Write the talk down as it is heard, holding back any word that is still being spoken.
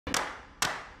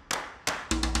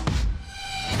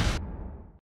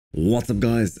What's up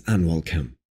guys and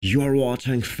welcome. You are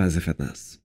watching Fazi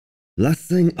Fitness. Last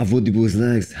thing, Awodibu's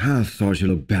legs have started to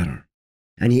look better.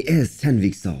 And he is 10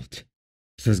 weeks out.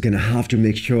 So he's gonna have to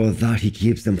make sure that he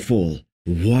keeps them full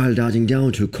while dodging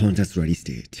down to contest ready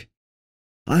state.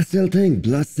 I still think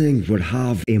Blessing would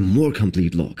have a more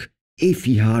complete look if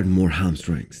he had more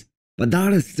hamstrings. But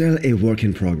that is still a work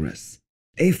in progress.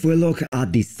 If we look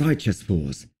at the side chest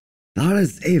pose, that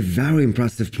is a very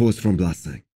impressive pose from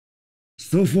Blessing.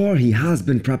 So far, he has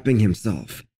been prepping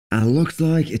himself and looks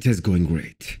like it is going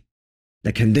great.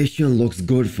 The condition looks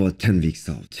good for 10 weeks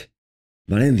out.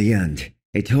 But in the end,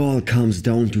 it all comes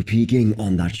down to peaking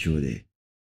on that show day.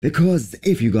 Because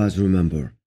if you guys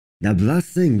remember, the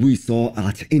Blessing we saw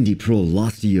at Indie Pro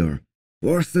last year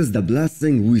versus the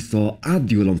Blessing we saw at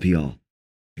the Olympia,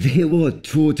 they were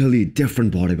totally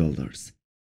different bodybuilders.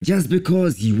 Just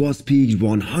because he was peaked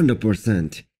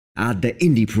 100% at the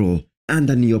Indie Pro and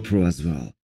the Neo Pro as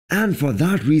well. And for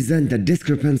that reason, the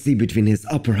discrepancy between his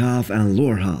upper half and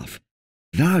lower half,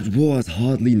 that was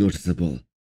hardly noticeable.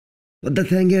 But the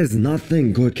thing is,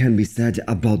 nothing good can be said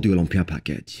about the Olympia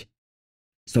package.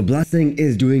 So Blessing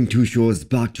is doing 2 shows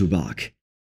back to back.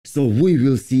 So we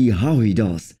will see how he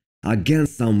does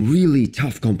against some really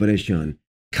tough competition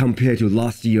compared to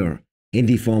last year in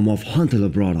the form of Hunter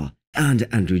Labrada and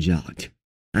Andrew Jack.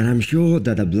 And I'm sure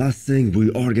that the Blessing we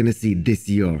are gonna see this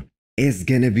year is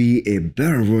gonna be a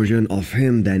better version of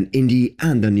him than Indie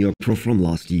and the New York Pro from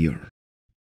last year.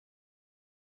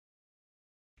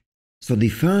 So the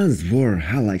fans were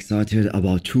hella excited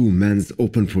about 2 men's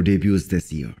Open Pro debuts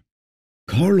this year,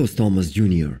 Carlos Thomas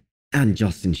Jr. and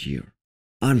Justin Sheir.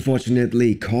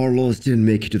 Unfortunately, Carlos didn't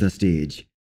make it to the stage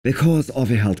because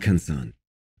of a health concern,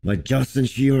 but Justin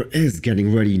Sheir is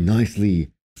getting ready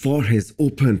nicely for his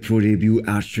Open Pro debut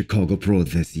at Chicago Pro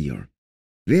this year,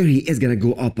 where he is gonna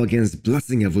go up against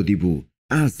Blessing Awodibu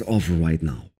as of right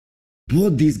now.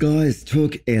 Both these guys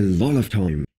took a lot of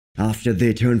time after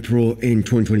they turned pro in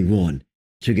 2021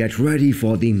 to get ready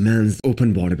for the men's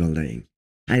open bodybuilding.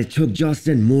 And it took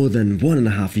Justin more than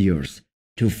 1.5 years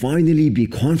to finally be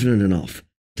confident enough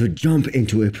to jump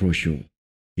into a pro show.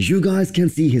 You guys can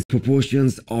see his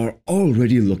proportions are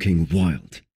already looking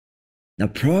wild. The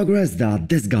progress that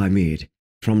this guy made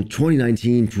from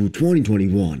 2019 to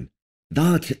 2021,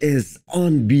 that is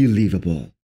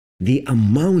unbelievable. The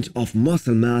amount of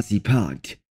muscle mass he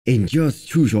packed in just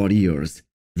 2 short years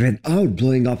without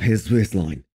blowing up his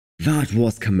waistline, that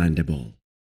was commendable.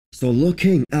 So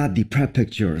looking at the prep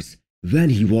pictures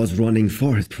when he was running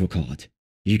for his pro card,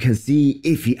 you can see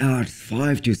if he adds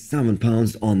 5 to 7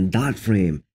 pounds on that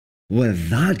frame with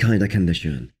that kind of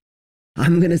condition,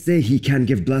 I'm gonna say he can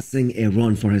give Blessing a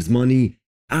run for his money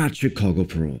at Chicago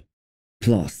Pro.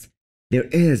 Plus, there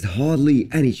is hardly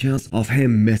any chance of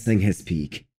him missing his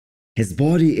peak. His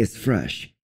body is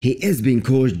fresh. He is being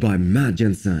coached by Matt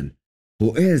Jensen,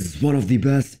 who is one of the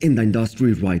best in the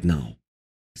industry right now.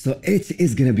 So it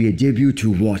is gonna be a debut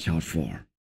to watch out for.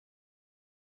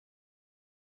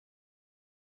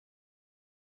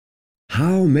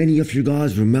 How many of you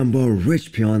guys remember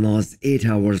Rich Piana's 8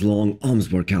 hours long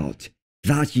arms workout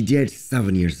that he did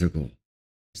 7 years ago?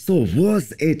 So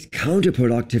was it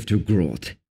counterproductive to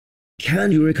growth?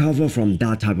 Can you recover from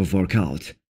that type of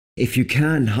workout? If you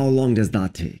can, how long does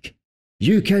that take?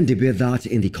 You can debate that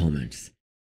in the comments.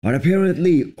 But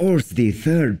apparently, Urs, the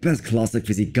 3rd best classic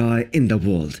physique guy in the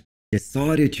world,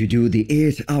 decided to do the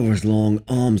 8 hours long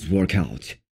arms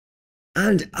workout.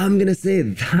 And I'm gonna say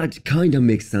that kinda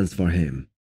makes sense for him,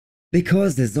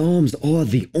 because his arms are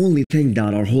the only thing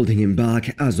that are holding him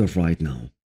back as of right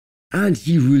now. And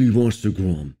he really wants to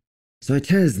grow them. So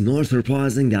it is not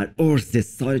surprising that Urs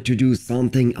decided to do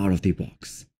something out of the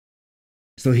box.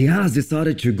 So he has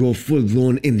decided to go full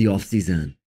blown in the off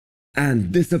season.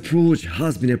 And this approach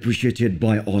has been appreciated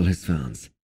by all his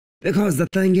fans. Because the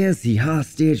thing is, he has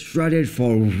stayed shredded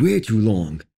for way too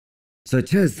long. So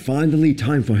it is finally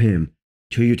time for him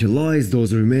to utilize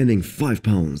those remaining 5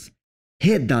 pounds,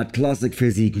 hit that classic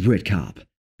physique weight cap,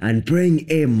 and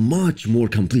bring a much more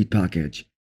complete package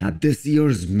at this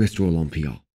year's Mr.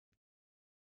 Olympia.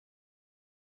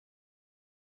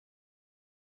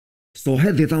 So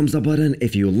hit the thumbs up button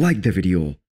if you liked the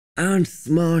video, and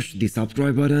smash the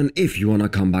subscribe button if you wanna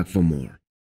come back for more.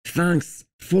 Thanks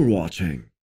for watching.